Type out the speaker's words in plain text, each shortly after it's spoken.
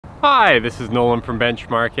Hi, this is Nolan from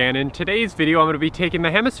Benchmark, and in today's video I'm going to be taking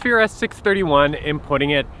the Hemisphere S631 and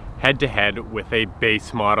putting it head-to-head with a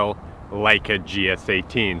base model Leica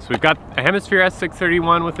GS18. So we've got a Hemisphere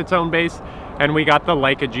S631 with its own base, and we got the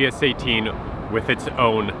Leica GS18 with its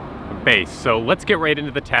own base. So let's get right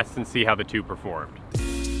into the test and see how the two performed.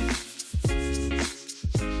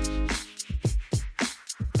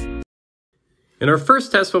 In our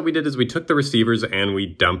first test, what we did is we took the receivers and we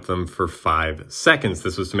dumped them for 5 seconds.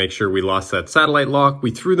 This was to make sure we lost that satellite lock. We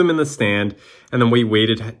threw them in the stand, and then we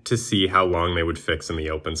waited to see how long they would fix in the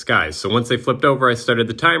open skies. So once they flipped over, I started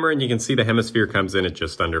the timer, and you can see the Hemisphere comes in at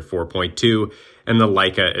just under 4.2 and the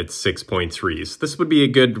Leica at 6.3. So this would be a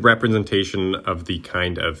good representation of the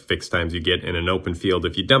kind of fix times you get in an open field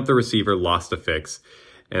if you dump the receiver, lost a fix,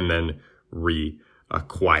 and then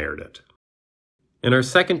reacquired it. In our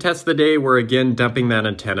second test of the day, we're again dumping that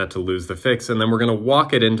antenna to lose the fix, and then we're going to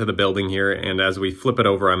walk it into the building here, and as we flip it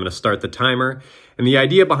over, I'm going to start the timer. And the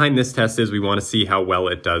idea behind this test is we want to see how well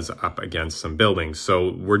it does up against some buildings.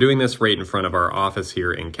 So we're doing this right in front of our office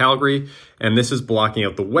here in Calgary, and this is blocking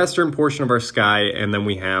out the western portion of our sky, and then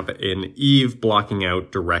we have an eave blocking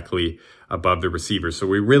out directly above the receiver. So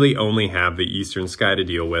we really only have the eastern sky to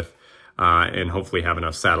deal with, and hopefully have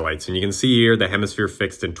enough satellites. And you can see here the Hemisphere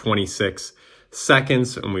fixed in 26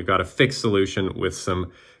 seconds, and we've got a fixed solution with some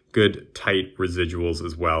good tight residuals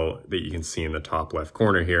as well that you can see in the top left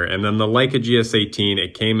corner here. And then the Leica GS18,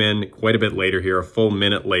 it came in quite a bit later here, a full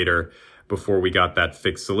minute later before we got that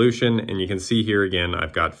fixed solution. And you can see here again,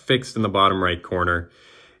 I've got fixed in the bottom right corner,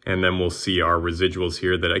 and then we'll see our residuals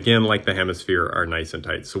here that again, like the Hemisphere, are nice and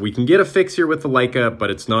tight. So we can get a fix here with the Leica, but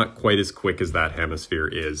it's not quite as quick as that Hemisphere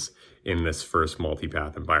is in this first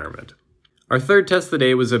multipath environment. Our third test of the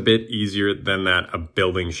day was a bit easier than a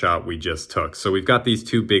building shot we just took. So we've got these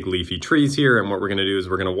two big leafy trees here, and what we're gonna do is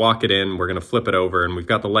we're gonna walk it in, we're gonna flip it over, and we've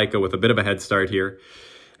got the Leica with a bit of a head start here.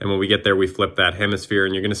 And when we get there, we flip that Hemisphere,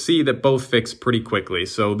 and you're gonna see that both fix pretty quickly.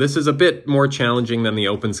 So this is a bit more challenging than the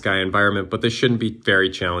open sky environment, but this shouldn't be very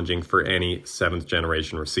challenging for any 7th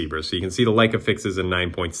generation receiver. So you can see the Leica fixes in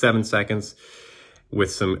 9.7 seconds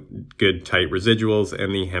with some good tight residuals,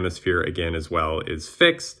 and the Hemisphere again as well is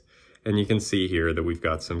fixed. And you can see here that we've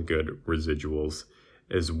got some good residuals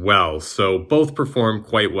as well. So both perform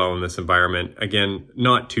quite well in this environment. Again,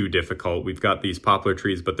 not too difficult. We've got these poplar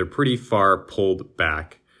trees, but they're pretty far pulled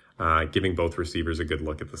back, giving both receivers a good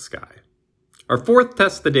look at the sky. Our fourth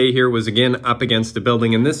test of the day here was again up against a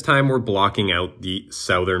building, and this time we're blocking out the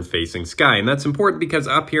southern facing sky. And that's important because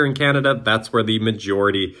up here in Canada, that's where the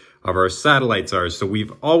majority of our satellites are. So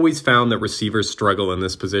we've always found that receivers struggle in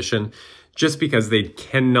this position just because they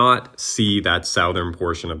cannot see that southern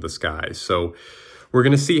portion of the sky. So we're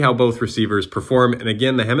going to see how both receivers perform. And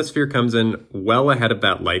again, the Hemisphere comes in well ahead of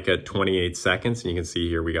that Leica at 28 seconds. And you can see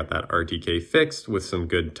here we got that RTK fixed with some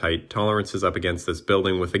good tight tolerances up against this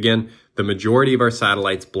building with, again, the majority of our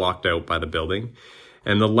satellites blocked out by the building.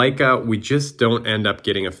 And the Leica, we just don't end up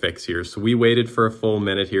getting a fix here. So we waited for a full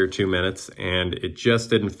minute here, 2 minutes, and it just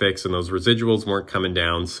didn't fix, and those residuals weren't coming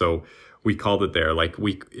down. So we called it there.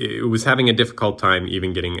 It was having a difficult time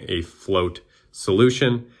even getting a float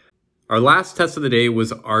solution. Our last test of the day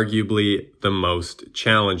was arguably the most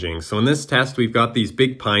challenging. So in this test, we've got these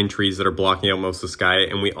big pine trees that are blocking out most of the sky,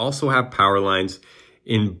 and we also have power lines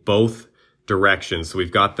in both directions. So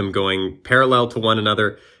we've got them going parallel to one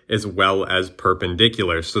another as well as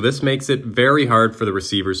perpendicular. So this makes it very hard for the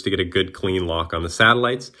receivers to get a good clean lock on the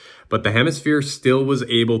satellites, but the Hemisphere still was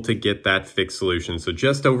able to get that fixed solution. So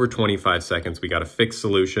just over 25 seconds, we got a fixed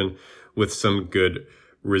solution with some good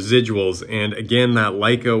residuals. And again, that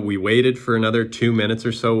Leica, we waited for another 2 minutes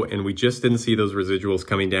or so, and we just didn't see those residuals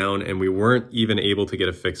coming down, and we weren't even able to get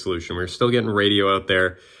a fixed solution. We were still getting radio out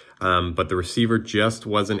there, but the receiver just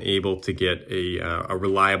wasn't able to get a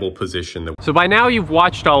reliable position. So by now you've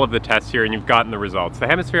watched all of the tests here and you've gotten the results. The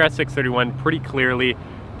Hemisphere S631 pretty clearly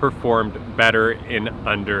performed better in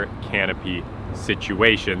under canopy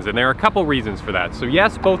situations, and there are a couple reasons for that. So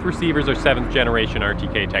yes, both receivers are 7th generation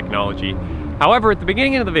RTK technology. However, at the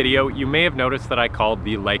beginning of the video, you may have noticed that I called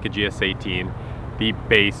the Leica GS18 the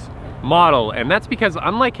base model, and that's because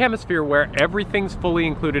unlike Hemisphere, where everything's fully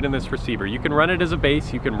included in this receiver, you can run it as a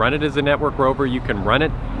base, you can run it as a network rover, you can run it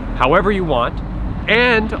however you want,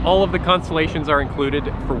 and all of the constellations are included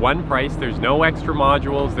for one price. There's no extra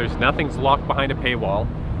modules, there's nothing's locked behind a paywall.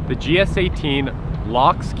 The GS18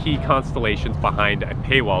 locks key constellations behind a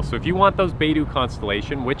paywall. So if you want those Beidou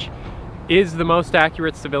constellation, which is the most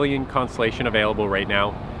accurate civilian constellation available right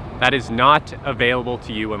now, that is not available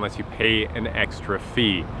to you unless you pay an extra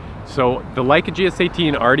fee. So the Leica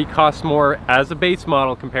GS18 already costs more as a base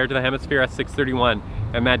model compared to the Hemisphere S631,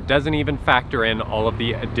 and that doesn't even factor in all of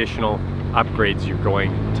the additional upgrades you're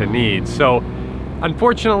going to need. So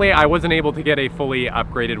unfortunately, I wasn't able to get a fully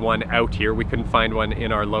upgraded one out here. We couldn't find one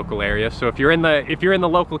in our local area. So if you're in the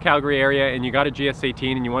local Calgary area and you got a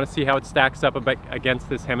GS18 and you want to see how it stacks up against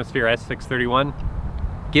this Hemisphere S631,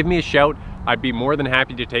 give me a shout. I'd be more than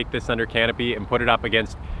happy to take this under canopy and put it up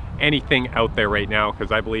against anything out there right now,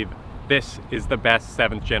 because I believe this is the best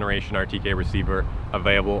 7th generation RTK receiver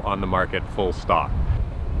available on the market, full stop.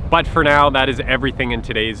 But for now, that is everything in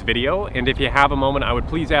today's video. And if you have a moment, I would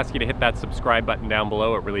please ask you to hit that subscribe button down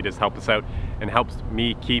below. It really does help us out and helps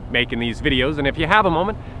me keep making these videos. And if you have a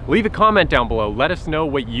moment, leave a comment down below. Let us know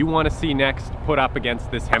what you want to see next put up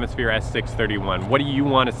against this Hemisphere S631. What do you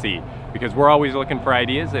want to see? Because we're always looking for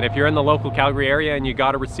ideas. And if you're in the local Calgary area and you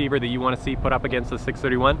got a receiver that you want to see put up against the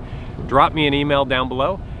 631, drop me an email down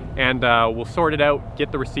below and we'll sort it out,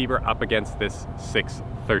 get the receiver up against this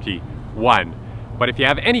 631. But if you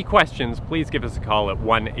have any questions, please give us a call at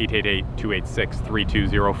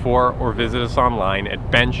 1-888-286-3204 or visit us online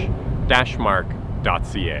at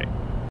bench-mark.ca.